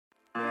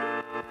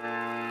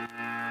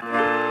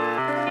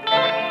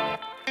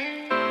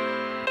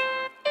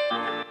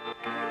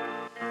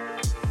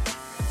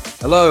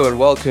Hello and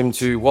welcome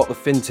to What the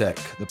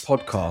FinTech, the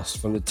podcast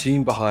from the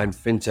team behind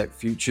FinTech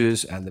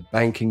Futures and the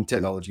Banking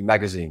Technology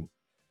magazine.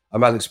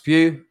 I'm Alex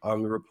Pugh,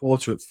 I'm the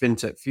reporter at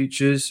FinTech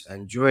Futures,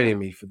 and joining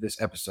me for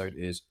this episode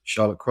is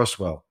Charlotte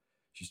Crosswell.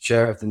 She's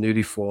chair of the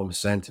newly formed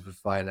Centre for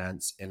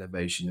Finance,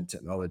 Innovation and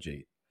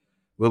Technology.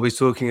 We'll be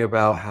talking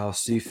about how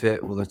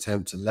CFIT will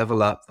attempt to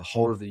level up the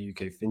whole of the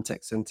UK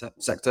FinTech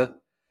sector,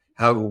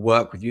 how it will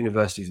work with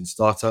universities and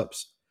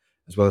startups,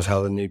 as well as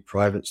how the new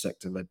private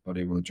sector-led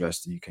body will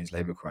address the UK's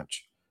labour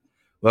crunch.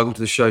 Welcome to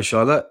the show,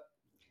 Charlotte.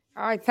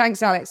 Hi,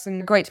 thanks, Alex,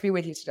 and great to be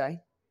with you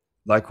today.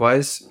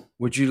 Likewise.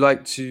 Would you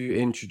like to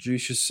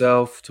introduce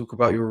yourself, talk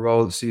about your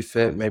role at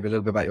CFIT, maybe a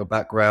little bit about your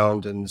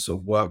background and the sort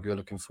of work you're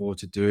looking forward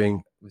to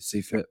doing with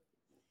CFIT?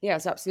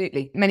 Yes,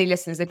 absolutely. Many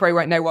listeners, they probably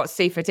won't know what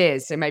CFIT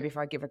is, so maybe if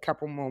I give a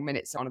couple more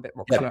minutes on a bit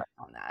more color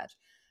on that.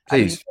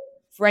 Please.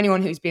 For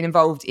anyone who's been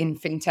involved in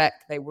FinTech,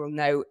 they will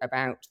know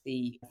about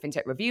the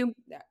FinTech Review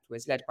that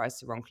was led by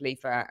Sir Ron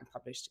Khalifa and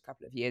published a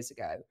couple of years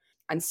ago.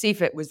 And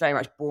CFIT was very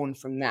much born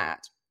from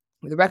that,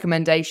 with the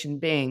recommendation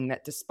being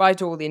that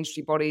despite all the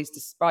industry bodies,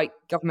 despite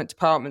government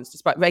departments,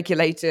 despite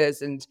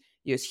regulators and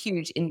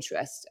huge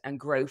interest and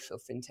growth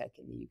of FinTech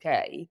in the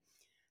UK,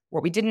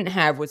 what we didn't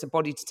have was a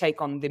body to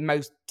take on the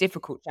most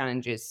difficult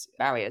challenges,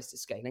 barriers to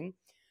scaling,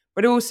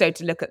 but also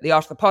to look at the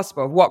art of the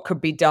possible, what could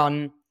be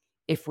done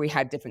if we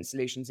had different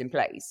solutions in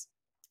place.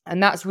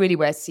 And that's really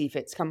where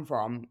CFIT's come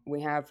from.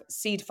 We have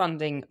seed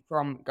funding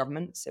from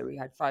government. So we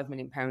had £5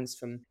 million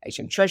from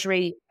HM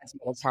Treasury, as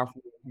well as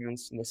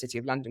 £500,000 from the City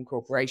of London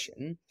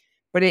Corporation.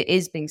 But it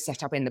is being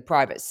set up in the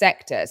private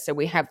sector. So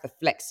we have the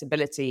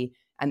flexibility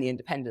and the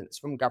independence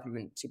from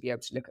government to be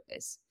able to look at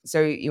this.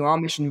 So our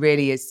mission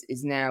really is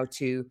now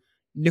to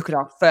look at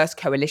our first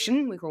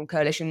coalition. We call them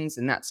coalitions,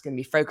 and that's going to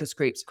be focus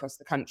groups across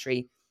the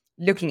country,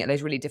 looking at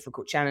those really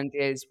difficult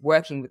challenges,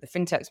 working with the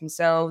fintechs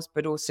themselves,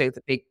 but also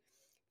the big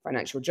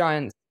financial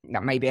giants.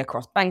 That may be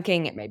across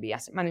banking, it may be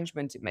asset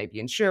management, it may be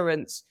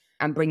insurance,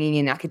 and bringing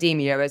in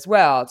academia as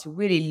well to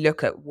really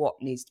look at what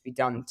needs to be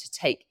done to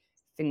take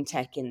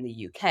fintech in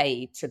the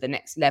UK to the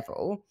next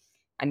level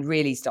and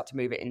really start to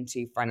move it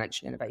into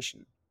financial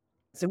innovation.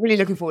 So really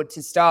looking forward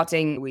to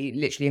starting. We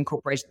literally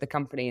incorporated the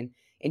company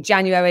in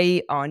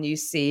January. Our new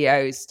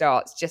CEO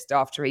starts just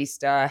after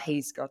Easter.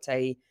 He's got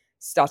a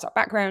startup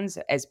background,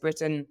 Es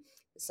Britton.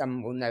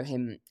 Some will know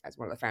him as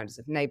one of the founders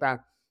of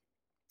Neighbour.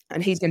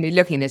 And he's going to be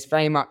looking at this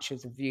very much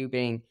with the view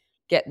being,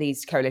 get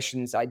these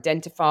coalitions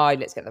identified,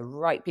 let's get the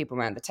right people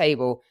around the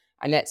table,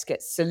 and let's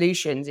get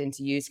solutions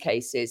into use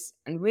cases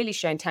and really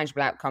showing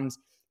tangible outcomes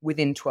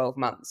within 12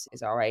 months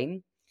is our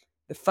aim.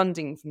 The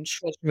funding from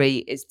Treasury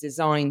is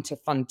designed to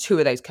fund two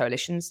of those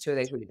coalitions, two of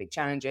those really big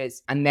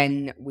challenges, and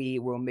then we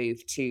will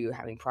move to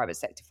having private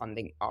sector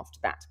funding after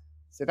that.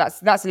 So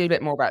that's a little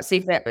bit more about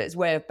CFIT, but it's a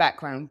way of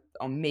background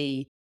on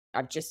me.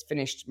 I've just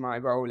finished my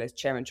role as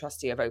chair and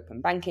trustee of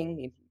Open Banking,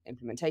 the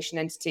implementation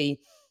entity,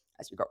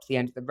 as we got to the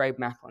end of the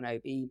roadmap on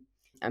OB.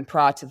 And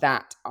prior to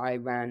that, I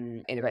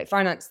ran Innovate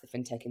Finance, the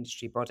fintech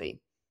industry body.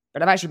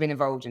 But I've actually been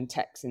involved in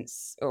tech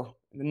since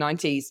the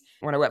 90s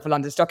when I worked for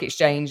London Stock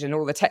Exchange, and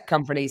all the tech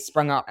companies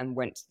sprung up and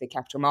went to the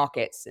capital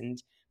markets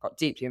and got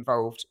deeply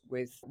involved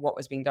with what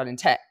was being done in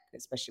tech,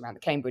 especially around the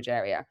Cambridge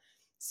area.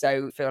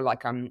 So I feel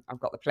like I've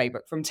got the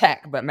playbook from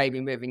tech, but maybe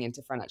moving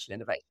into financial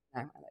innovation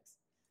now, Alex.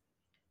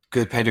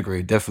 Good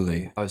pedigree,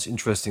 definitely. It's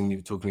interesting you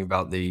were talking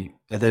about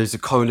there's a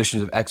coalition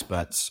of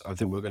experts. I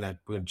think we're going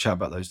to chat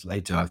about those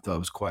later. I thought it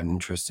was quite an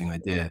interesting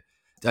idea.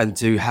 And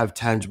to have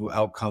tangible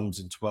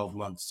outcomes in 12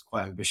 months,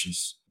 quite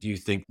ambitious. Do you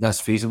think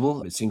that's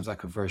feasible? It seems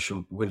like a very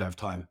short window of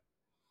time.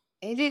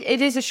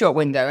 It is a short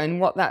window, and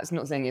what that's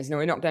not saying is,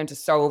 we're not going to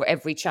solve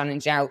every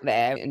challenge out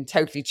there and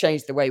totally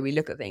change the way we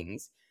look at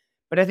things.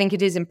 But I think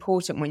it is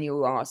important when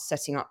you are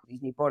setting up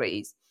these new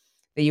bodies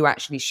that you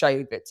actually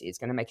show that it's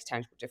going to make a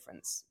tangible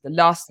difference. The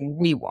last thing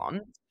we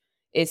want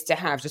is to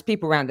have just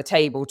people around the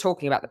table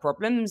talking about the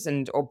problems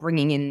or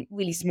bringing in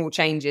really small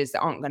changes that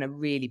aren't going to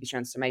really be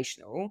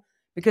transformational,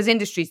 because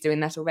industry's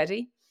doing that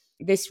already.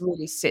 This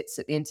really sits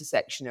at the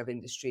intersection of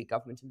industry,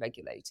 government and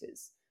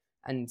regulators.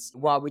 And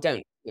while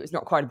it was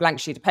not quite a blank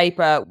sheet of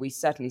paper, we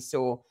certainly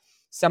saw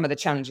some of the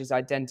challenges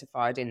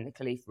identified in the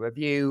Khalifa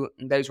Review,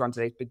 and those were under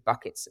those big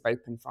buckets of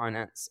open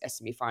finance,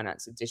 SME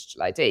finance, and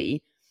digital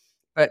ID.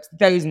 But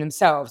those in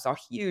themselves are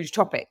huge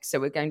topics. So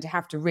we're going to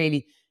have to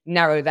really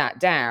narrow that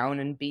down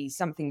and be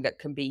something that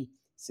can be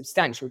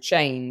substantial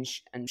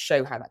change and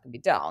show how that can be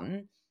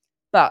done.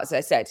 But as I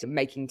said,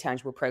 making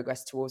tangible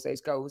progress towards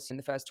those goals in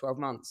the first 12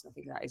 months, I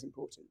think that is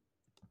important.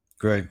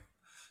 Great.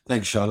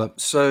 Thanks, Charlotte.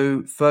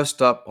 So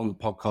first up on the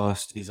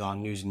podcast is our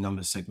news and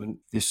numbers segment.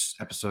 This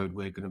episode,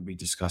 we're going to be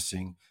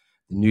discussing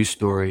the news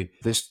story.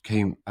 This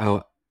came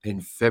out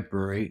in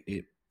February.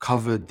 It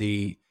covered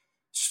the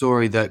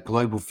story that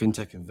global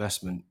fintech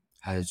investment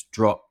has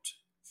dropped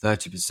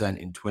 30%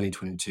 in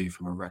 2022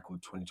 from a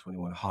record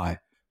 2021 high,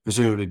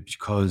 presumably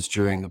because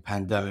during the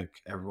pandemic,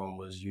 everyone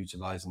was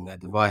utilizing their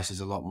devices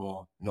a lot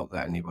more. Not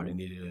that anybody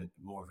needed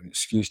more of an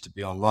excuse to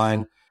be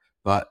online,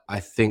 but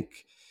I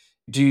think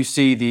Do you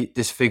see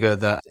this figure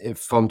that if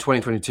from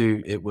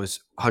 2022 it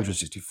was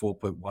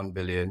 164.1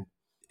 billion,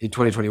 in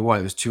 2021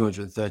 it was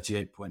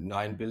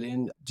 238.9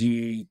 billion? Do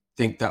you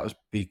think that was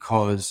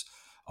because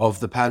of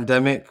the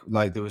pandemic,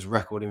 like there was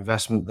record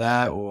investment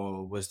there,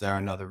 or was there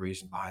another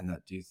reason behind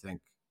that, do you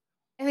think?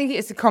 I think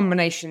it's a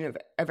combination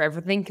of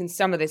everything. And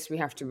some of this we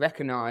have to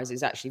recognize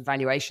is actually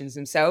valuations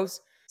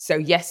themselves. So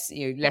yes,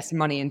 less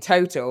money in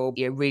total,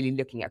 you're really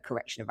looking at a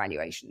correction of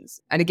valuations.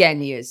 And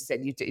again, as I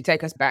said, you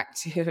take us back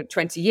to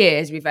 20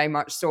 years, we very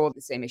much saw the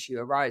same issue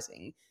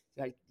arising.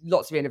 Like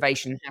lots of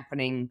innovation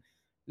happening,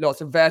 lots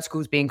of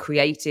verticals being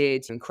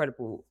created,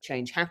 incredible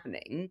change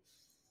happening.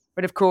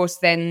 But of course,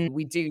 then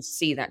we do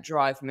see that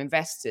drive from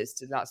investors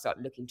to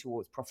start looking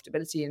towards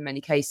profitability in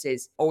many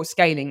cases, or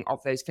scaling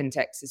of those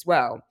fintechs as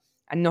well.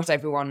 And not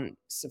everyone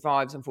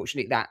survives,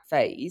 unfortunately, that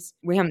phase.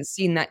 We haven't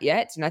seen that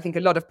yet. And I think a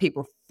lot of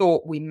people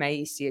thought we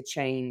may see a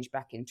change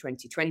back in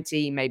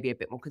 2020, maybe a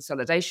bit more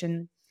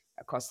consolidation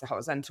across the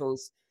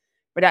horizontals.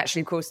 But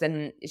actually, of course,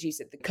 then, as you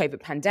said, the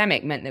COVID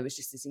pandemic meant there was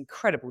just this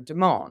incredible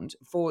demand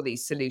for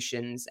these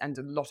solutions and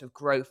a lot of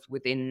growth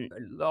within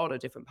a lot of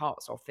different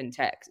parts of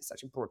fintech. It's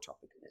such a broad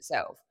topic in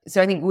itself.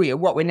 So I think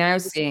what we're now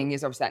seeing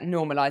is obviously that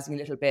normalizing a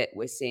little bit.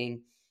 We're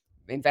seeing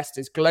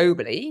investors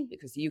globally,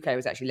 because the UK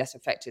was actually less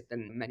affected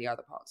than many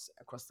other parts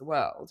across the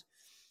world.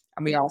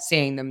 And we are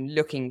seeing them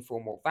looking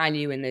for more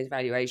value in those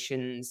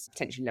valuations,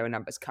 potentially lower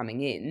numbers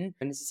coming in.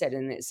 And as I said,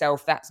 in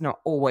itself, that's not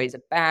always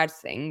a bad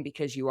thing,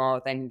 because you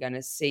are then going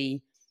to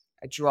see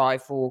a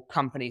drive for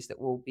companies that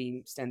will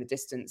be staying the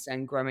distance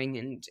and growing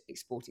and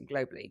exporting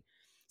globally.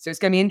 So it's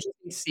going to be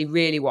interesting to see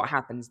really what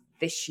happens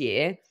this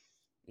year.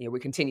 We're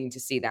continuing to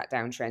see that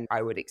downtrend.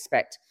 I would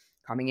expect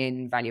coming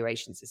in,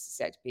 valuations, as I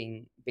said,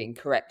 being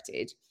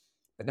corrected.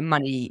 But the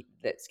money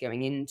that's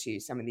going into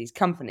some of these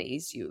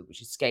companies,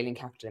 which is scaling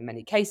capital in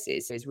many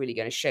cases, is really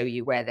going to show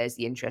you where there's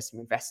the interest from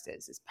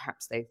investors, as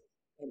perhaps they've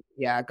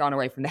gone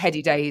away from the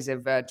heady days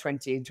of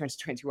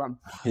 2021.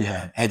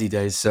 Yeah, heady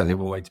days, certainly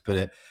one way to put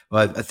it.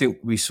 But I think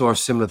we saw a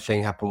similar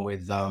thing happen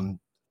with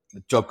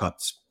job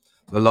cuts.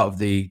 A lot of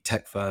the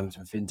tech firms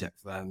and fintech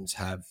firms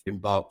have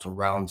embarked on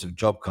rounds of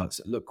job cuts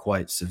that look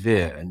quite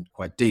severe and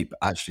quite deep.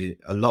 Actually,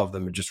 a lot of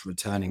them are just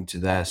returning to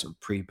their sort of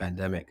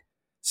pre-pandemic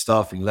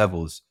staffing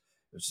levels,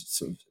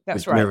 That's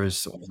which right. mirrors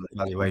sort of the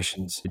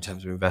valuations in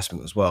terms of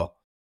investment as well.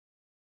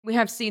 We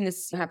have seen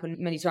this happen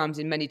many times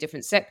in many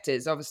different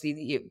sectors.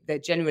 Obviously, they're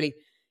generally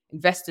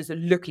investors are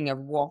looking at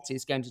what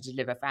is going to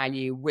deliver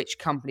value, which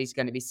company is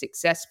going to be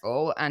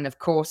successful. And of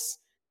course,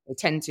 they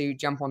tend to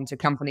jump onto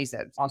companies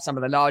that are some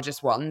of the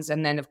largest ones.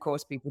 And then, of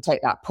course, people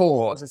take that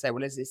pause and say,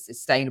 well, is this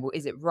sustainable?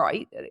 Is it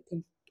right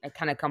that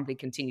can a company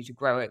continue to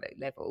grow at those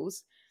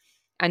levels?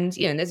 And,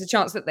 there's a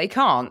chance that they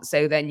can't.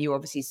 So then you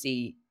obviously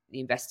see the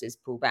investors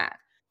pull back.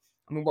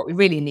 I mean, what we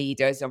really need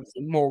is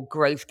obviously more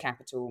growth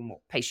capital,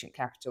 more patient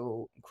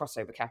capital,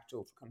 crossover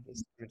capital for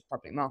companies in the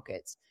public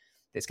markets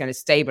that's going to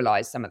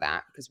stabilize some of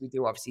that, because we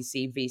do obviously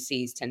see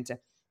VCs tend to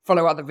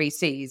follow other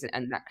VCs,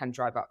 and that can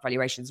drive up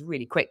valuations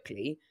really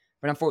quickly.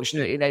 But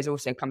unfortunately, those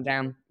also come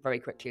down very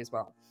quickly as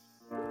well.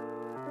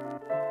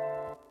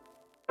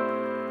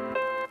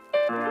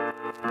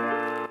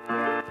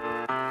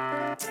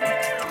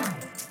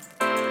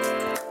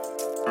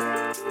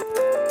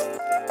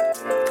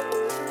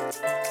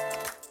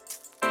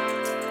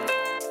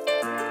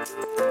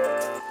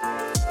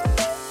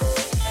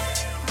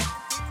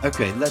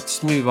 Okay,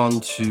 let's move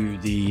on to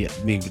the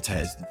meat and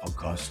potatoes of the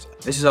podcast.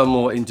 This is our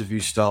more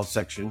interview style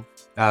section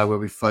where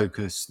we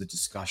focus the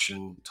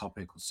discussion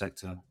topic or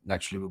sector.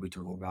 Naturally, we'll be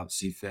talking about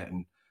CFIT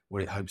and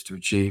what it hopes to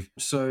achieve.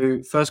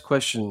 So first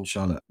question,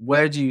 Charlotte,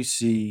 where do you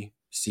see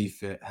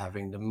CFIT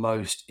having the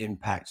most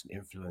impact and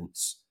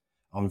influence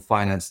on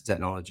finance and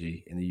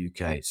technology in the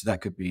UK? So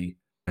that could be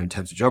in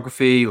terms of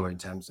geography or in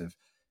terms of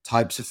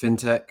types of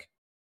fintech.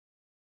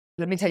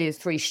 Let me tell you the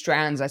three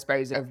strands, I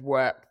suppose, of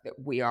work that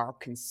we are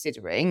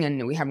considering.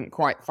 And we haven't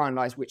quite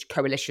finalised which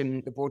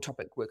coalition, the broad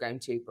topic we're going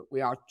to, but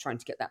we are trying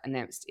to get that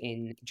announced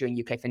during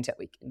UK FinTech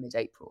Week in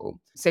mid-April.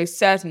 So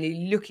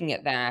certainly looking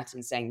at that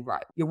and saying,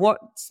 right, what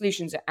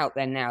solutions are out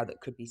there now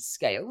that could be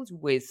scaled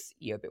with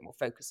a bit more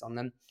focus on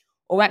them?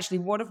 Or actually,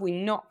 what have we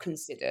not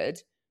considered,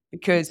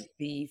 because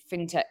the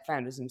FinTech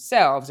founders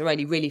themselves are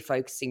only really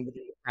focusing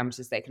within the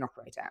parameters they can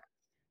operate at?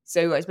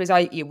 So I suppose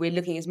we're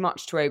looking as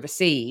much to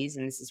overseas,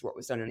 and this is what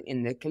was done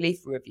in the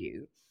Khalifa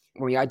review,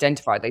 where we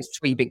identified those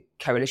three big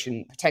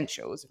coalition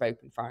potentials of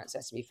open finance,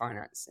 SME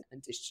finance,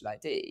 and digital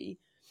ID.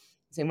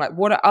 Saying, like,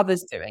 what are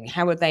others doing?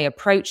 How are they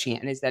approaching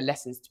it? And is there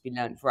lessons to be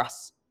learned for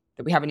us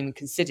that we haven't even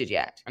considered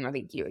yet? And I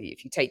think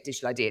if you take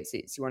digital ID,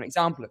 it's one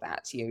example of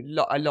that.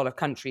 A lot of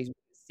countries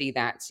see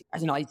that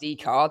as an ID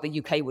card.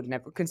 The UK would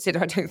never consider,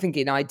 I don't think,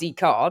 an ID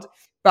card.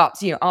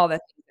 But are there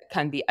things that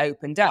can be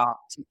opened up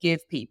to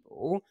give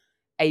people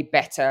a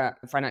better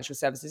financial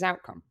services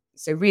outcome?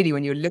 So really,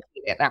 when you're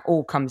looking at it, that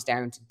all comes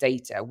down to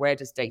data. Where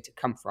does data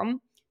come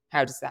from?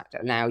 How does that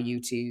allow you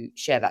to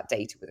share that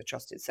data with a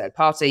trusted third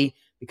party,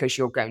 because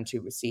you're going to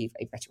receive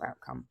a better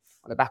outcome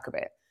on the back of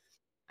it?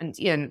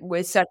 And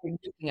we're certainly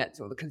looking at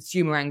sort of the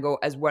consumer angle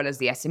as well as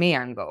the SME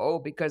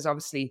angle, because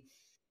obviously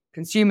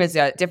consumers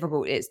are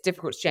difficult. It's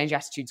difficult to change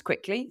attitudes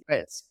quickly,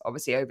 but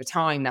obviously over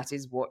time, that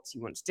is what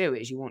you want to do,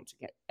 is you want to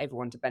get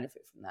everyone to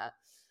benefit from that.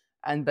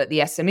 But the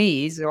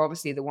SMEs are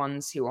obviously the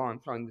ones who are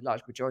employing the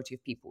large majority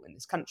of people in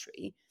this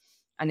country.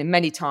 And in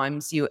many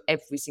times,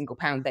 every single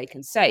pound they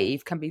can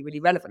save can be really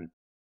relevant.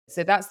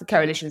 So that's the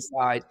coalition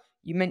side.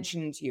 You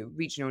mentioned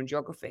regional and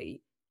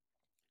geography.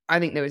 I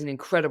think there is an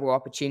incredible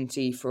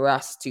opportunity for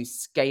us to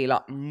scale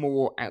up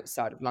more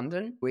outside of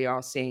London. We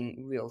are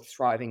seeing real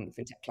thriving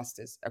fintech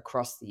clusters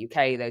across the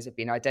UK. Those have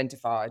been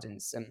identified,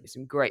 and some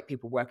great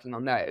people working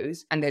on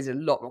those. And there's a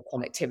lot more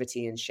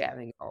connectivity and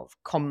sharing of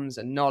comms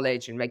and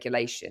knowledge and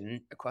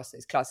regulation across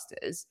those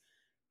clusters.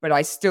 But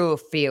I still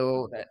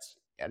feel that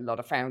a lot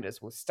of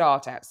founders will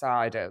start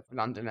outside of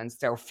London and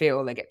still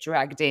feel they get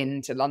dragged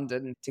into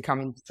London to come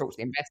in to talk to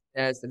the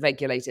investors, the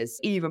regulators,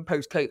 even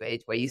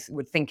post-COVID, where you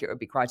would think it would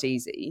be quite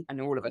easy.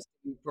 And all of us,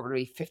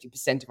 probably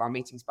 50% of our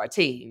meetings by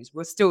Teams,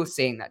 we're still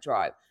seeing that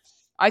drive.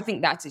 I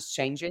think that is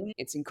changing.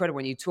 It's incredible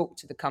when you talk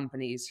to the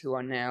companies who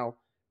are now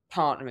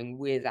partnering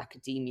with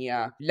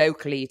academia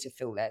locally to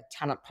fill their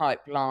talent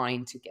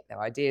pipeline, to get their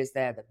ideas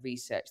there, the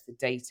research, the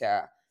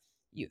data.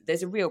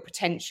 There's a real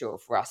potential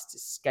for us to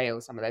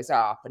scale some of those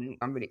up. And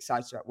I'm really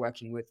excited about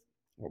working with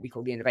what we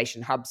call the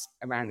innovation hubs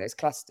around those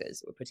clusters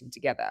that we're putting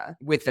together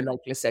with the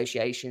local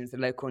associations, the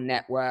local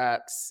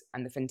networks,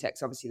 and the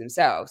fintechs obviously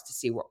themselves to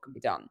see what can be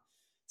done.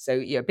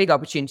 So big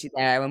opportunity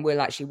there. And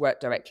we'll actually work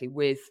directly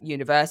with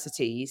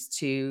universities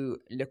to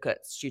look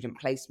at student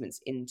placements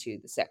into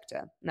the sector.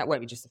 And that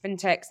won't be just the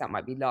fintechs, that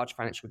might be large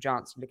financial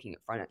giants looking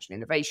at financial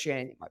innovation,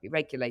 it might be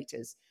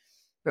regulators,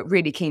 but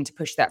really keen to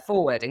push that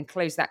forward and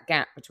close that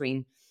gap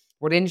between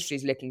what industry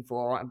is looking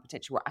for and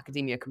potentially what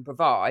academia can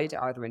provide,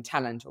 either in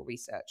talent or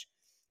research.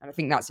 And I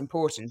think that's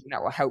important, and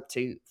that will help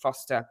to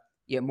foster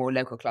more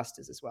local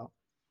clusters as well.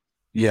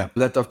 Yeah,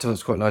 that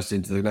dovetails quite nicely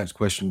into the next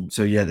question.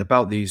 So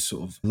about these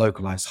sort of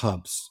localized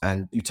hubs,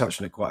 and you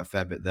touched on it quite a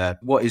fair bit there.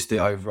 What is the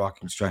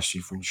overarching strategy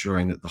for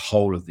ensuring that the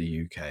whole of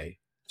the UK,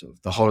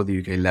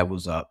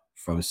 levels up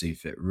from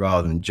CFIT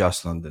rather than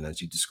just London,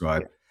 as you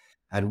described?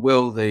 Yeah. And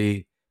will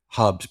the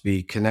hubs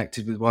be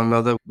connected with one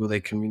another? Will they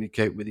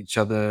communicate with each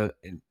other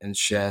and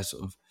share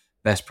sort of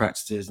best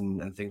practices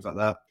and things like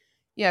that?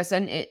 Yes,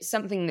 and it's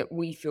something that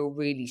we feel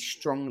really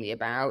strongly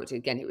about.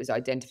 Again, it was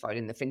identified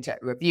in the FinTech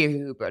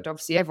review, but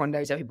obviously everyone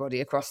knows everybody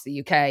across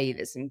the UK.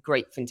 There's some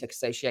great FinTech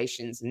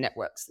associations and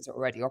networks that are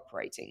already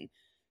operating.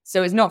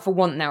 So it's not for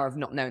want now of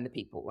not knowing the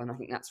people. And I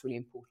think that's a really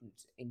important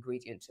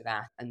ingredient to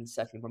that. And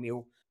certainly when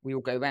we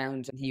all go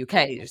around the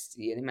UK, just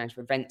the amount of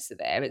events are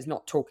there. It's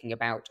not talking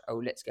about,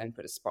 let's go and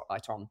put a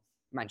spotlight on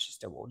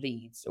Manchester or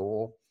Leeds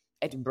or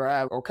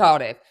Edinburgh or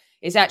Cardiff.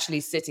 Is actually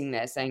sitting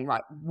there saying,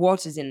 right,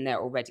 what is in there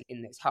already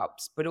in those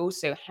hubs? But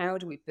also, how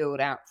do we build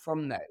out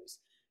from those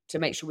to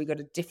make sure we got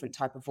a different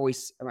type of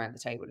voice around the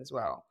table as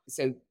well?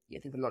 So I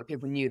think a lot of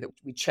people knew that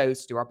we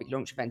chose to do our big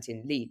launch event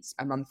in Leeds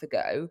a month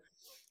ago.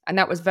 And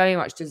that was very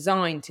much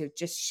designed to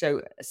just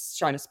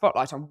shine a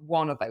spotlight on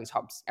one of those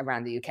hubs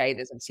around the UK.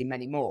 There's obviously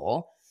many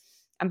more.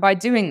 And by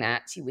doing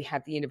that, we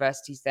had the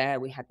universities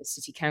there. We had the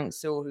city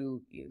council,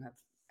 who have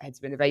heads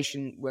of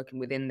innovation working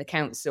within the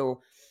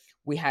council.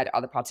 We had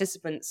other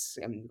participants,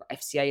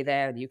 FCA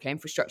there, the UK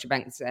Infrastructure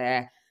Bank's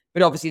there.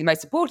 But obviously,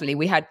 most importantly,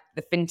 we had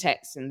the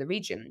fintechs in the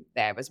region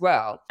there as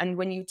well. And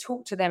when you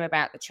talk to them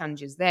about the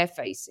challenges they're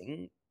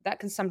facing, that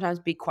can sometimes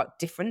be quite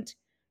different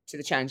to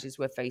the challenges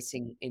we're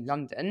facing in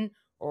London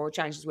or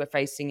challenges we're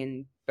facing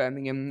in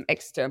Birmingham,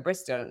 Exeter, and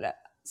Bristol.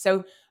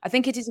 So I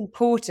think it is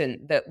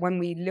important that when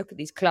we look at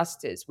these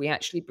clusters, we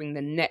actually bring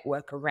the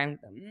network around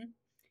them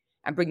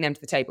and bring them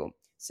to the table.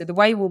 So the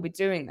way we'll be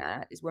doing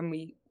that is when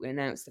we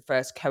announce the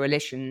first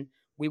coalition,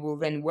 we will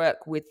then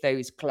work with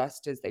those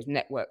clusters, those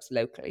networks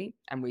locally.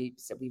 And we've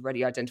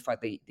already identified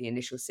the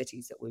initial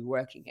cities that we're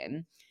working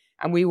in.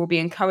 And we will be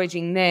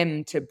encouraging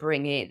them to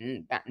bring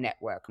in that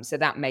network. So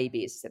that may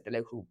be, as I said, the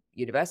local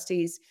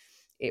universities.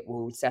 It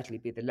will certainly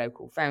be the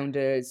local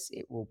founders.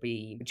 It will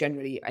be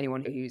generally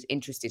anyone who's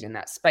interested in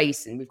that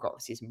space. And we've got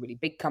obviously some really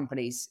big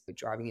companies who are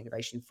driving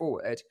innovation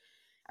forward.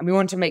 And we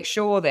want to make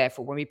sure,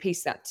 therefore, when we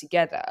piece that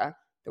together,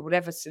 that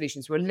whatever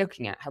solutions we're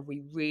looking at, have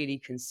we really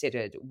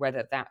considered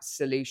whether that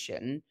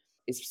solution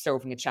is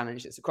solving a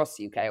challenge that's across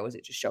the UK, or is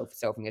it just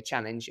solving a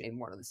challenge in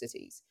one of the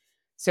cities?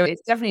 So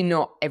it's definitely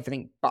not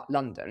everything but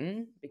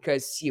London,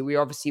 because we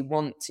obviously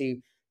want to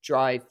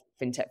drive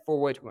fintech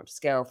forward. We want to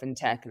scale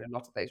fintech, and a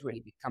lot of those really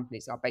big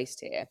companies are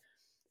based here.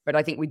 But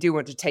I think we do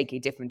want to take a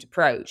different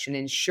approach and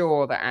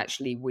ensure that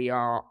actually we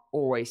are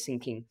always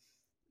thinking,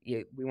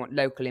 we want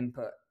local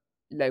input,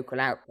 local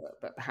output,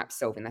 but perhaps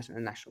solving that on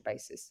a national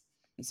basis.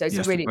 So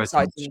it's really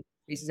exciting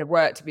pieces of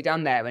work to be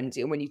done there. And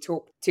when you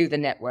talk to the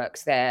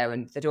networks there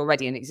and that are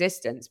already in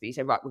existence, but you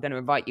say, right, we're going to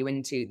invite you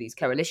into these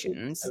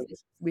coalitions,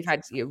 we've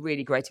had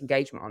really great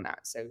engagement on that.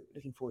 So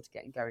looking forward to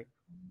getting going.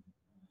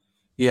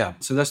 Yeah,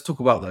 so let's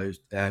talk about those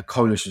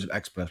coalitions of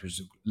experts, which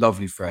is a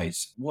lovely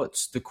phrase.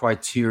 What's the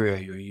criteria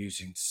you're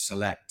using to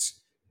select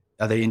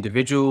Are they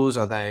individuals?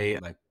 Are they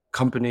like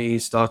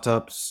companies,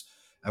 startups?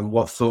 And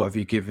what thought have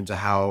you given to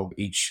how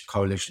each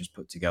coalition is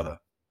put together?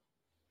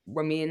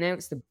 When we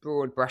announce the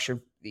broad brush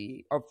of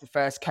the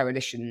first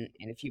coalition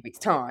in a few weeks'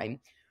 time,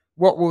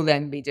 what we'll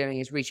then be doing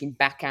is reaching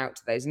back out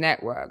to those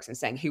networks and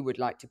saying who would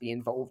like to be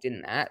involved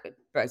in that,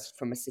 both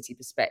from a city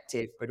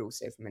perspective, but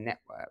also from a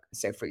network.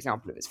 So, for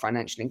example, if it's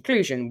financial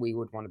inclusion, we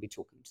would want to be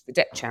talking to the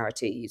debt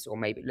charities or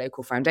maybe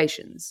local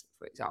foundations,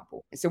 for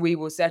example. So we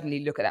will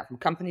certainly look at that from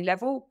company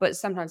level, but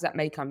sometimes that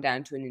may come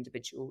down to an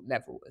individual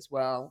level as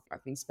well.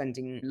 I've been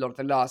spending a lot of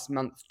the last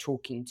month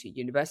talking to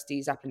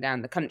universities up and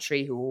down the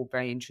country who are all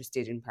very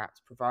interested in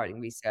perhaps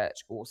providing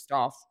research or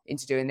staff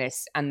into doing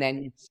this. And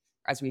then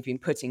as we've been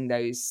putting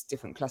those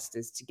different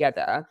clusters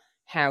together,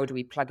 how do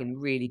we plug in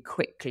really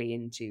quickly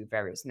into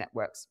various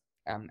networks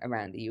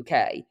around the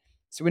UK?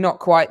 So we're not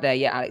quite there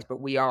yet, Alex,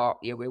 but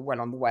we're well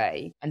on the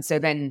way. And so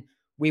then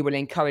we will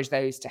encourage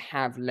those to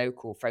have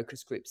local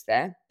focus groups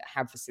there,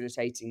 have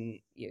facilitating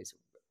sort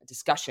of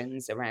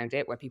discussions around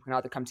it where people can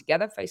either come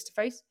together face to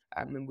face,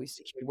 and we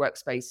secure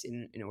workspace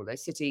in all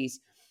those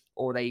cities,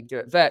 or they do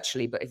it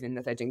virtually, but even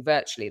if they're doing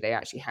virtually, they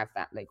actually have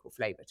that local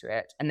flavour to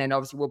it. And then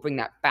obviously we'll bring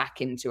that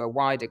back into a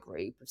wider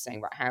group of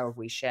saying, right, how are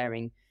we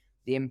sharing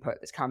the input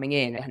that's coming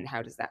in and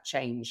how does that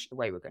change the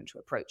way we're going to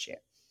approach it?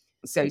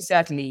 So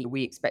certainly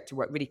we expect to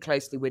work really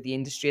closely with the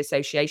industry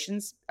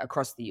associations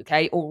across the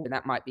UK, or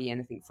that might be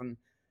anything from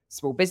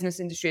small business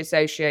industry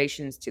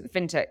associations to the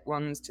fintech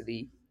ones, to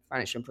the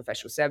financial and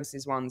professional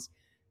services ones,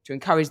 to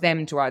encourage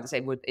them to either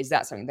say, well, is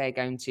that something they're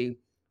going to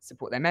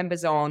support their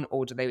members on,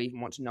 or do they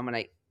even want to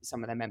nominate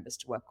some of their members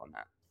to work on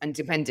that? And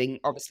depending,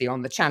 obviously,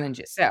 on the challenge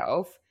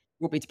itself,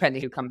 will be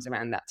depending who comes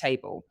around that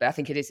table. But I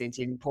think it is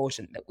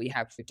important that we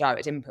have the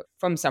direct input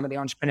from some of the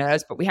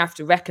entrepreneurs, but we have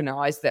to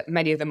recognise that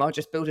many of them are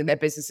just building their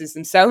businesses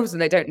themselves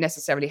and they don't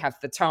necessarily have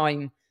the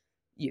time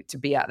to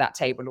be at that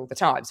table all the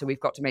time. So we've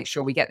got to make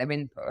sure we get their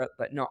input,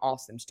 but not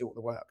ask them to do all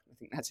the work. I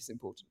think that's just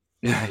important.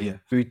 Yeah.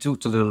 We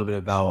talked a little bit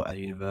about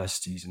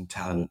universities and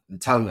talent. The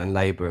talent and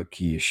labour are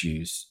key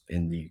issues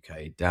in the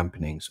UK,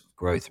 dampening sort of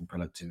growth and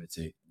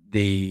productivity.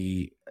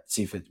 The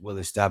CFIT will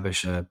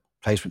establish a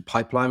placement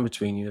pipeline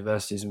between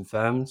universities and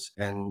firms.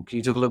 And can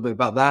you talk a little bit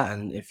about that?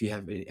 And if you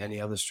have any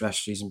other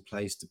strategies in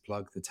place to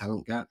plug the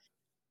talent gap?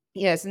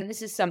 Yes, and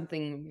this is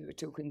something we were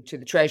talking to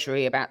the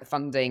Treasury about the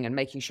funding and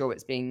making sure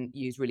it's being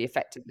used really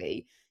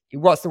effectively.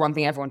 What's the one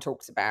thing everyone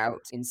talks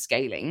about in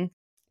scaling?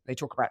 They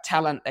talk about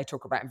talent, they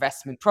talk about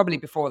investment, probably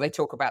before they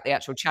talk about the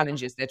actual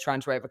challenges they're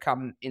trying to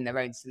overcome in their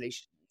own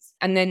solutions.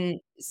 And then,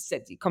 as I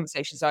said, the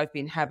conversations I've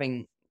been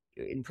having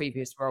in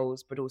previous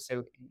roles, but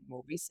also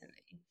more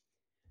recently,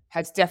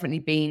 has definitely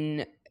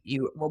been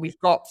we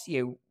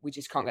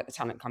just can't get the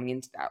talent coming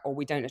into that, or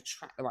we don't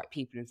attract the right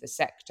people into the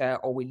sector,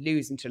 or we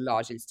lose into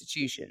large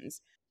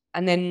institutions.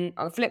 And then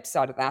on the flip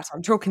side of that,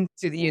 I'm talking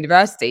to the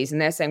universities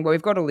and they're saying, well,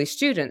 we've got all these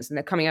students and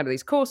they're coming out of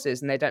these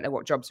courses and they don't know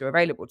what jobs are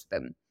available to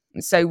them.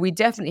 And so we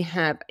definitely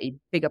have a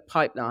bigger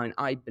pipeline,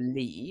 I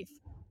believe,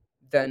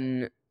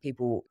 than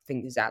people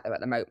think is out there at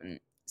the moment.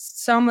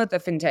 Some of the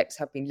fintechs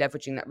have been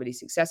leveraging that really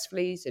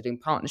successfully, so doing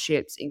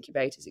partnerships,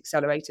 incubators,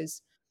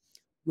 accelerators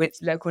with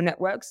local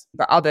networks,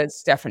 but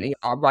others definitely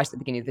are right at the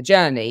beginning of the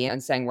journey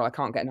and saying, well, I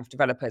can't get enough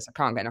developers, I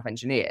can't get enough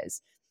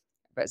engineers.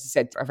 But as I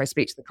said, if I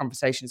speak to the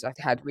conversations I've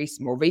had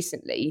more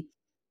recently,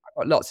 I've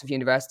got lots of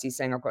universities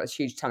saying I've got this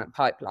huge talent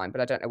pipeline, but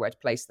I don't know where to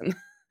place them.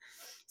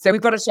 So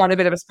we've got to shine a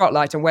bit of a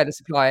spotlight on where the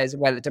supply is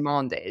and where the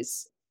demand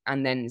is.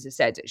 And then, as I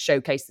said,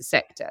 showcase the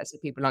sector so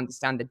people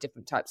understand the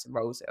different types of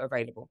roles that are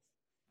available.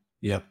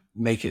 Yeah,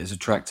 make it as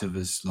attractive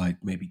as like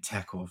maybe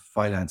tech or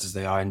finance as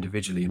they are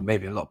individually. And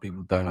maybe a lot of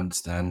people don't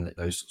understand that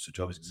those sorts of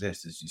jobs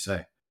exist, as you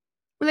say.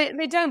 Well,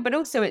 they don't, but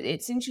also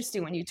it's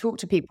interesting when you talk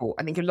to people.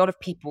 I think a lot of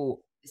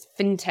people, this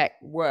fintech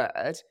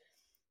word,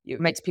 it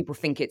makes people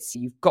think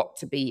you've got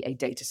to be a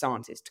data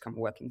scientist to come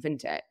and work in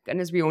fintech. And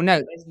as we all know,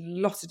 there's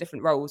lots of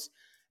different roles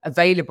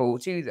available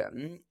to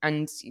them.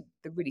 And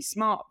the really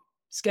smart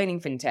scaling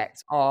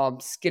fintechs are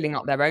skilling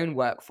up their own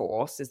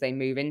workforce as they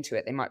move into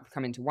it. They might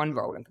come into one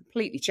role and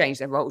completely change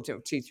their role to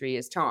 2-3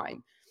 years'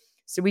 time.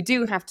 So we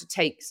do have to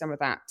take some of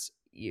that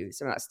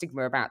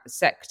stigma about the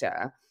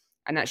sector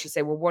and actually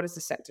say, well, what is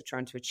the sector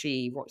trying to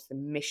achieve? What's the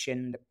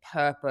mission, the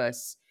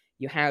purpose?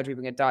 How do we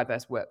bring a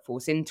diverse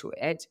workforce into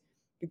it?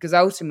 Because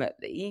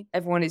ultimately,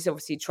 everyone is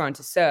obviously trying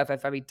to serve a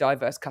very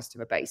diverse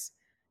customer base.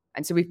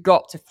 And so we've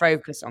got to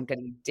focus on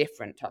getting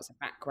different types of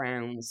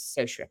backgrounds,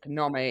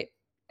 socioeconomic,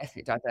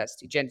 ethnic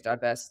diversity, gender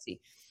diversity,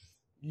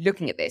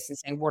 looking at this and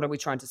saying, what are we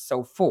trying to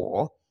solve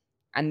for?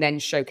 And then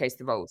showcase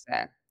the roles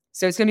there.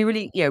 So it's going to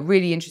be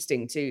really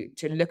interesting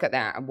to look at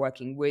that and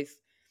working with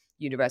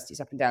universities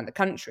up and down the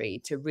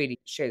country to really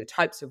show the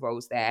types of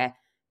roles there,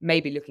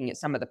 maybe looking at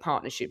some of the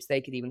partnerships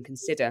they could even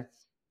consider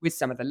with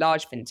some of the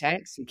large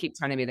fintechs who keep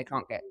telling me they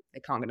can't get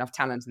enough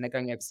talent and they're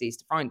going overseas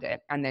to find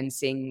it. And then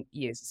seeing,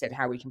 as I said,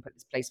 how we can put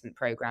this placement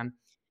program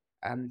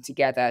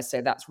together.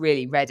 So that's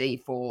really ready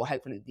for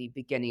hopefully the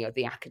beginning of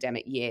the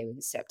academic year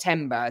in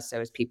September. So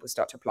as people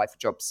start to apply for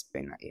jobs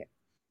during that year.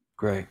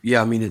 Great.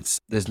 Yeah, I mean,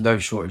 there's no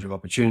shortage of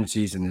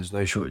opportunities and there's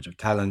no shortage of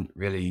talent.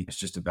 Really, it's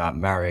just about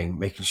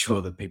making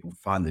sure that people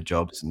find the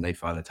jobs and they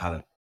find the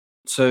talent.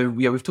 So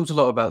yeah, we've talked a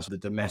lot about the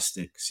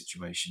domestic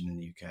situation in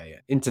the UK.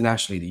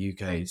 Internationally, the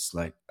UK is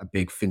like a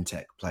big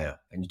fintech player,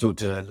 and you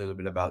talked a little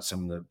bit about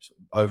some of the sort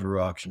of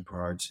overarching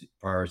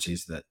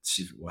priorities that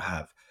CFIT will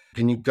have.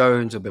 Can you go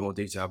into a bit more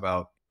detail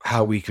about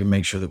how we can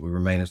make sure that we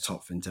remain a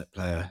top fintech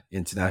player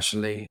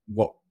internationally?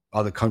 What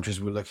other countries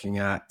we're looking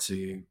at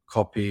to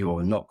copy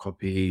or not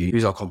copy?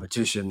 Who's our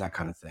competition? That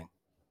kind of thing.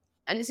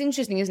 And it's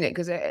interesting, isn't it?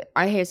 Because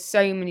I hear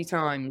so many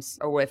times,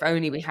 oh, if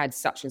only we had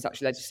such and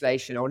such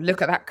legislation, or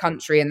look at that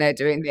country and they're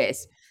doing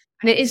this.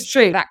 And it is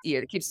true that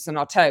it keeps us on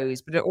our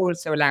toes, but it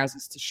also allows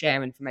us to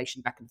share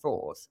information back and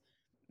forth.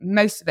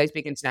 Most of those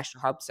big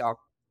international hubs are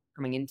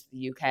coming into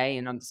the UK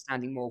and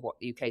understanding more what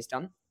the UK's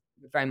done.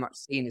 We're very much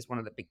seen as one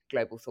of the big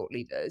global thought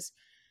leaders.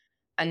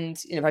 And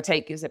if I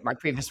take my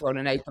previous role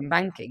in open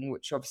banking,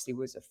 which obviously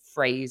was a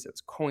phrase that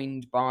was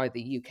coined by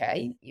the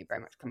UK,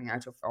 very much coming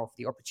out of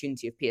the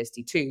opportunity of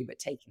PSD2, but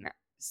taking that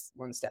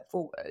one step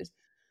forward,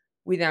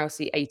 we now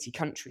see 80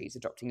 countries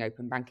adopting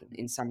open banking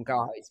in some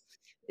guise.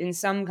 In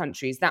some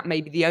countries, that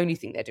may be the only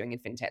thing they're doing in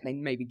fintech. They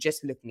may be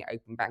just looking at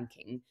open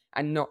banking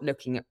and not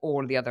looking at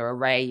all the other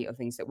array of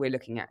things that we're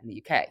looking at in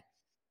the UK,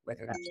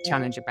 whether that's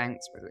challenger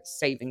banks, whether it's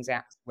savings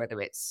apps,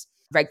 whether it's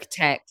reg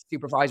tech,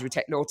 supervisory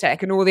tech, law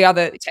tech, and all the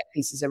other tech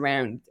pieces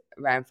around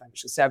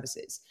financial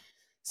services.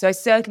 So I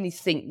certainly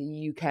think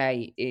the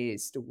UK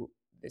is still,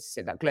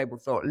 that global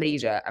thought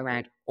leader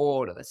around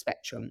all of the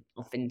spectrum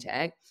of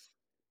fintech.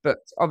 But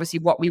obviously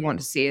what we want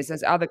to see is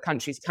as other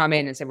countries come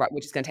in and say, right, we're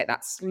just going to take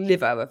that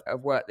sliver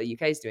of work the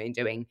UK is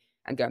doing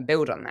and go and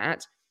build on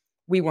that.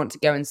 We want to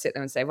go and sit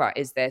there and say, right,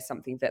 is there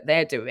something that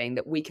they're doing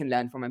that we can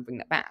learn from and bring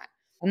that back?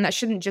 And that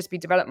shouldn't just be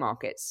developed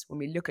markets. When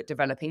we look at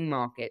developing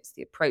markets,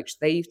 the approach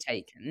they've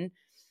taken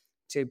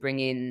to bring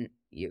in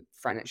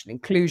financial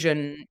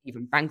inclusion,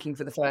 even banking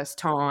for the first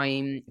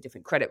time,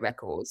 different credit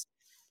records,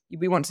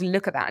 we want to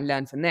look at that and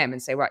learn from them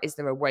and say, right, is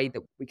there a way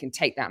that we can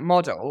take that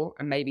model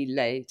and maybe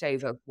lay it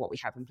over what we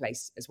have in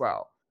place as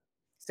well?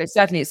 So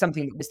certainly it's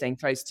something that we're staying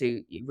close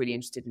to. You're really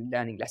interested in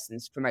learning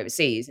lessons from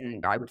overseas.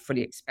 And I would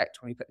fully expect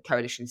when we put the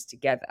coalitions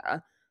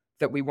together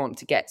that we want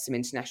to get some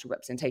international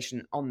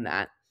representation on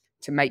that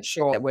to make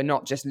sure that we're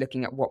not just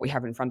looking at what we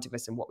have in front of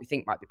us and what we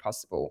think might be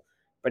possible,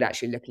 but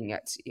actually looking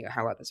at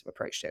how others have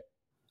approached it.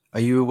 Are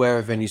you aware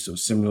of any sort of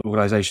similar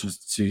organizations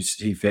to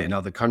CFIT in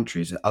other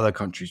countries? Are other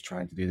countries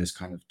trying to do this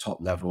kind of top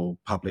level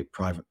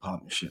public-private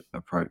partnership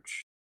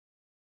approach?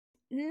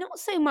 Not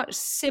so much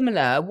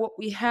similar. What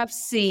we have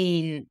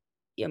seen,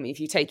 if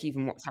you take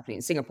even what's happening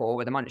in Singapore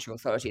with the Monetary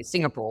Authority in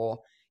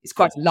Singapore, it's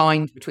quite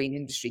aligned between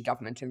industry,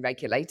 government and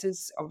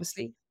regulators,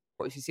 obviously.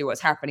 But if you see what's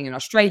happening in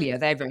Australia,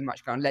 they're very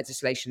much gone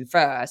legislation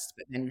first,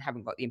 but then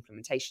haven't got the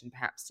implementation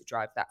perhaps to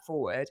drive that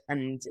forward.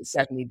 And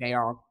certainly they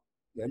are,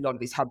 a lot of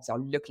these hubs are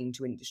looking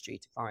to industry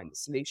to find the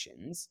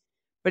solutions.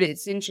 But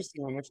it's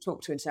interesting when we've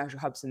talked to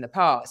international hubs in the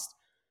past,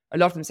 a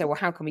lot of them say, well,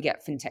 how can we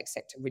get fintech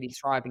sector really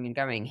thriving and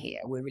going here?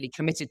 We're really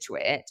committed to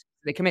it.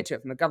 They commit to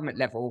it from a government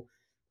level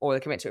or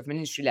they commit to it from an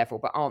industry level,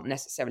 but aren't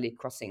necessarily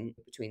crossing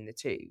between the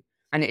two.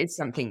 And it is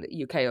something that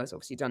UK has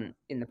obviously done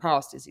in the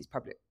past, is these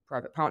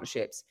public-private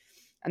partnerships.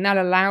 And that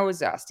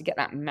allows us to get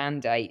that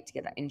mandate, to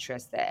get that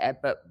interest there,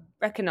 but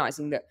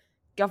recognizing that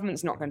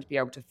government's not going to be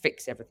able to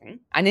fix everything.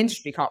 And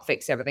industry can't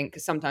fix everything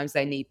because sometimes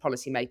they need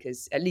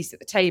policymakers, at least at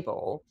the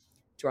table,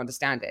 to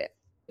understand it.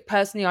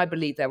 Personally, I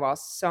believe there are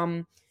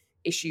some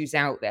issues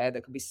out there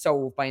that can be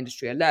solved by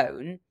industry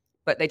alone,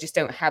 but they just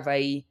don't have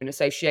an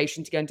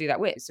association to go and do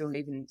that with. So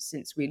even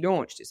since we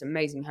launched, it's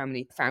amazing how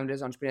many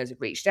founders, entrepreneurs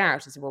have reached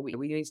out and said, well, we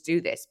need to do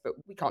this, but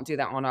we can't do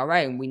that on our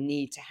own. We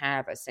need to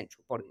have a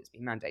central body that's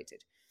been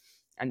mandated.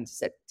 And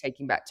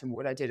taking back to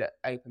what I did at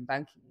Open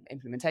Banking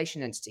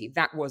Implementation Entity,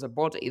 that was a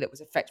body that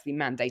was effectively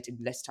mandated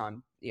that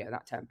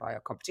time by a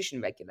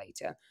competition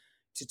regulator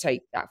to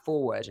take that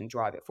forward and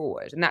drive it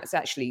forward. And that's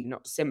actually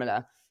not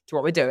dissimilar to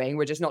what we're doing.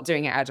 We're just not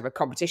doing it out of a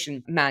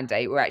competition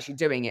mandate. We're actually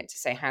doing it to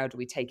say, how do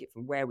we take it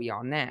from where we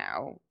are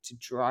now to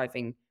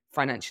driving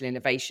financial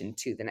innovation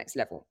to the next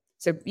level?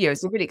 So,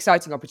 it's really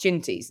exciting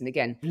opportunities. And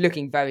again,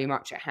 looking very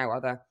much at how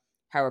other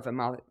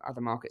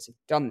markets have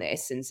done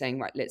this and saying,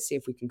 right, let's see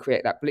if we can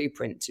create that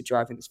blueprint to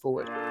driving this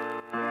forward.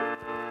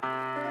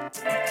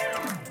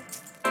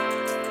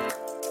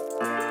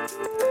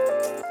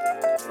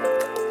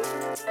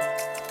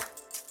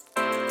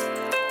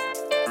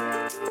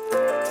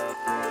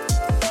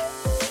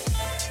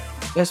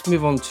 Let's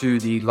move on to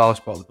the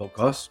last part of the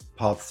podcast,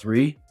 part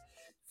 3,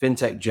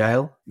 FinTech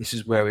Jail. This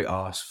is where we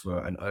ask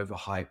for an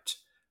overhyped,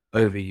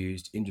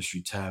 overused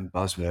industry term,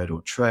 buzzword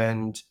or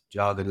trend,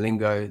 jargon,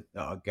 lingo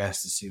that our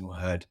guest has seen or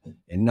heard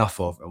enough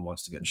of and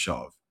wants to get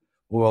shot of.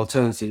 Or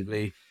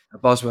alternatively, a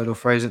buzzword or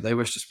phrase that they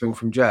wish to spring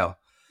from jail.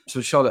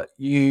 So Charlotte,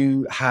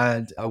 you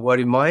had a word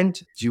in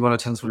mind. Do you want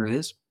to tell us what it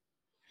is?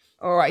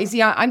 All right.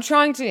 See, I'm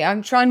trying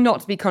not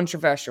to be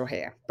controversial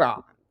here,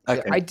 but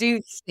okay. I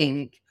do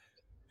think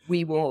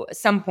we will at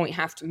some point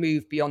have to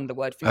move beyond the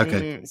word fintech.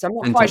 Okay. So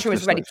I'm not quite sure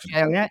it's ready for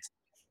jail yet.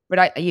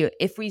 But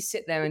if we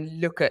sit there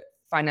and look at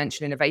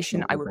financial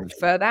innovation, I would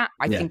prefer that.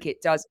 I think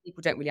it does.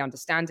 People don't really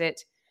understand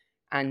it.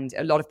 And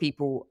a lot of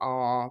people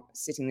are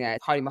sitting there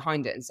hiding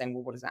behind it and saying,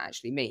 well, what does that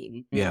actually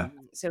mean? Yeah.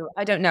 So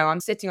I don't know.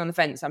 I'm sitting on the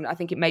fence. I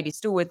think it may be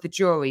still with the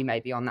jury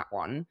maybe on that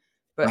one.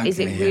 But is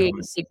it really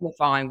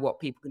signifying what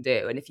people can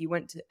do? And if you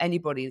went to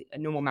anybody, a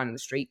normal man on the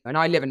street, and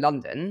I live in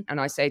London, and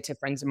I say to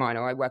friends of mine,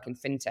 I work in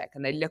fintech,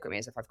 and they look at me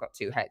as if I've got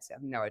two heads. They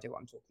have no idea what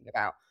I'm talking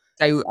about.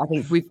 So I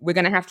think we're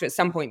going to have to at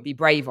some point be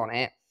brave on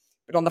it.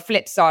 But on the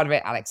flip side of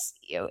it, Alex,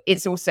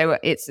 it's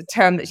a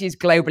term that's used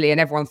globally, and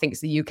everyone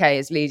thinks the UK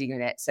is leading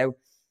in it. So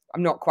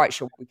I'm not quite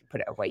sure we can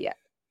put it away yet.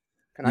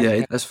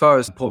 As far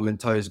as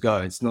portmanteaus go,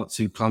 it's not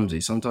too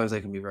clumsy. Sometimes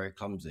they can be very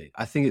clumsy.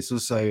 I think it's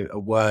also a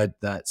word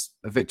that's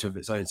a victim of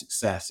its own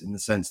success in the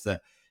sense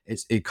that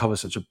it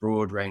covers such a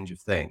broad range of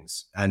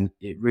things. And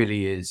it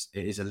really is,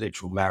 it is a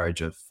literal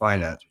marriage of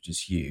finance, which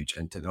is huge,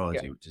 and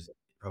technology, which is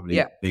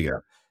probably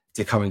bigger.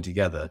 They're coming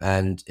together,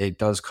 and it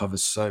does cover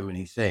so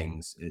many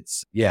things.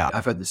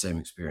 I've had the same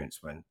experience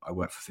when I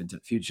worked for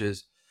FinTech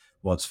Futures.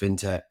 What's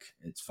fintech?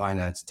 It's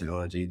finance and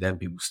technology. Then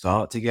people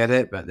start to get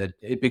it, but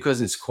because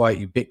it's quite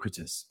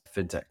ubiquitous,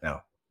 fintech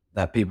now,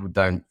 that people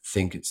don't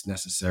think it's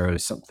necessarily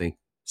something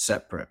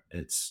separate.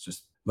 It's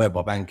just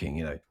mobile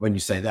banking. When you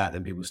say that,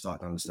 then people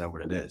start to understand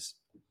what it is.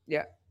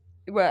 Yeah.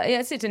 Well,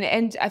 that's it.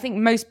 And I think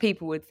most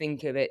people would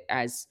think of it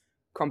as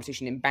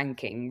competition in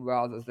banking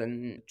rather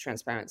than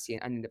transparency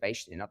and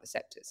innovation in other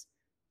sectors.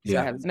 So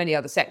I have many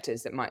other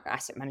sectors that might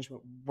asset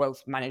management,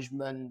 wealth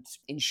management,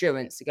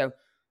 insurance to go,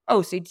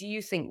 oh, so do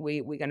you think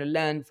we're going to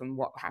learn from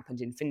what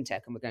happened in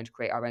fintech and we're going to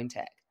create our own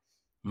tech?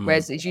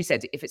 Whereas, as you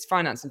said, if it's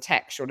finance and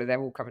tech, surely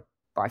they're all covered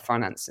by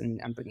finance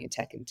and bringing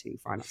tech into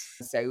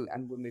finance.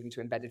 And we're moving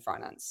to embedded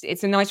finance.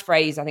 It's a nice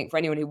phrase, I think, for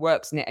anyone who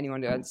works in it,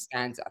 anyone who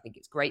understands it, I think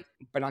it's great.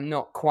 But I'm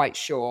not quite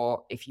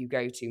sure if you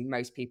go to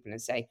most people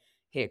and say,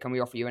 here, can we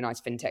offer you a nice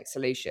fintech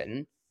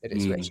solution, that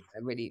it's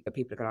really the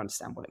people are going to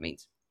understand what it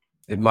means.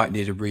 It might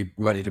need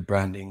a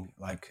branding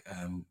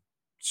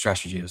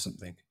strategy or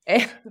something.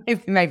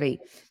 Maybe.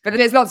 But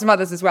there's lots of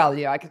others as well.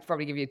 I could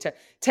probably give you 10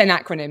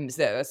 acronyms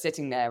that are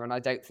sitting there and I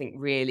don't think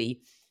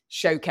really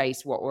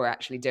showcase what we're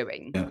actually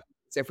doing. Yeah.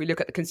 So if we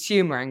look at the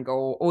consumer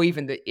angle or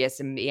even the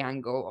SME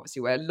angle,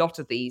 obviously where a lot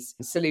of these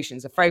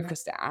solutions are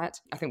focused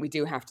at, I think we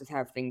do have to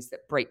have things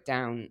that break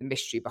down the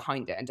mystery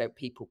behind it and don't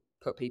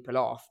put people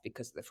off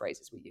because of the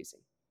phrases we're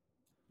using.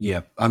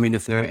 Yeah. I mean,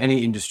 if there are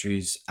any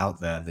industries out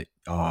there that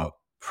are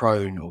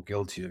prone or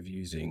guilty of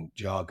using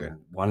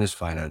jargon, one is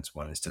finance,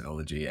 one is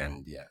technology,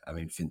 and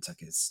fintech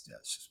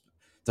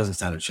doesn't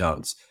stand a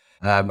chance.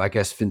 I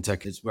guess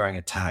fintech is wearing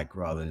a tag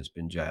rather than it's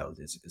been jailed.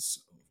 It's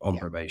on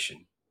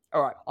probation.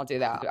 All right, I'll do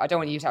that. I don't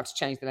want you to have to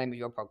change the name of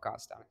your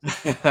podcast,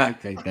 Alex.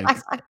 Okay,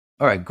 thanks.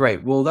 All right,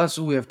 great. Well, that's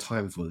all we have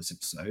time for this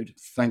episode.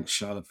 Thanks,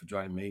 Charlotte, for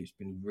joining me. It's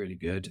been really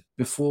good.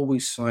 Before we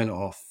sign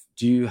off,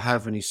 do you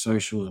have any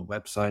socials or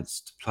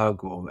websites to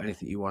plug or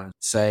anything you want to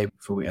say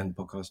before we end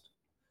the podcast?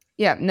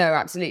 Yeah, no,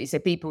 absolutely. So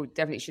people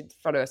definitely should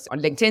follow us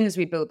on LinkedIn as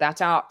we build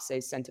that up. So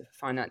Centre for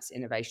Finance,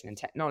 Innovation and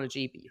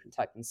Technology, but you can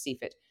type in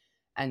CFIT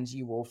and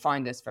you will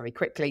find us very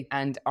quickly.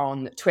 And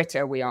on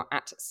Twitter, we are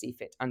at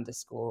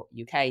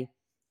CFIT_UK.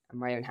 And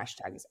my own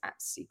hashtag is at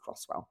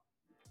 @CCrosswell.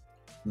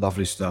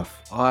 Lovely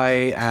stuff.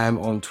 I am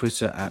on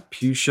Twitter at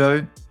Pugh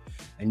Show,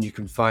 and you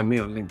can find me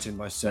on LinkedIn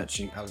by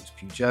searching Alex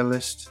Pugh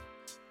Journalist.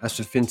 As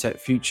for FinTech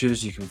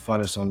Futures, you can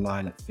find us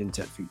online at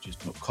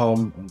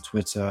fintechfutures.com, on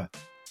Twitter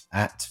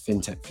at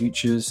FinTech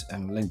Futures,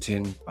 and on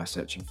LinkedIn by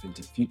searching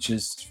FinTech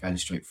Futures. It's fairly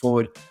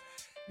straightforward.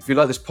 If you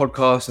like this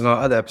podcast and our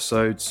other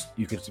episodes,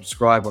 you can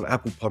subscribe on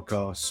Apple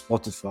Podcasts,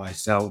 Spotify,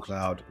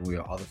 SoundCloud, or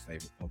your other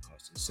favorite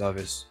podcasting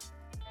service.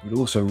 We'd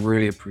also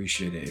really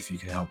appreciate it if you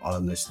can help other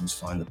listeners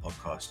find the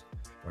podcast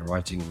by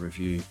writing a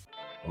review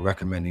or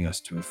recommending us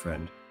to a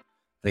friend.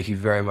 Thank you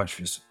very much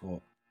for your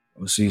support.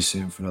 We'll see you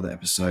soon for another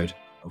episode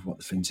of What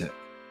the FinTech.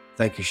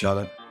 Thank you,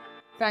 Charlotte.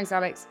 Thanks,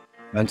 Alex.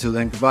 Until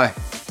then, goodbye.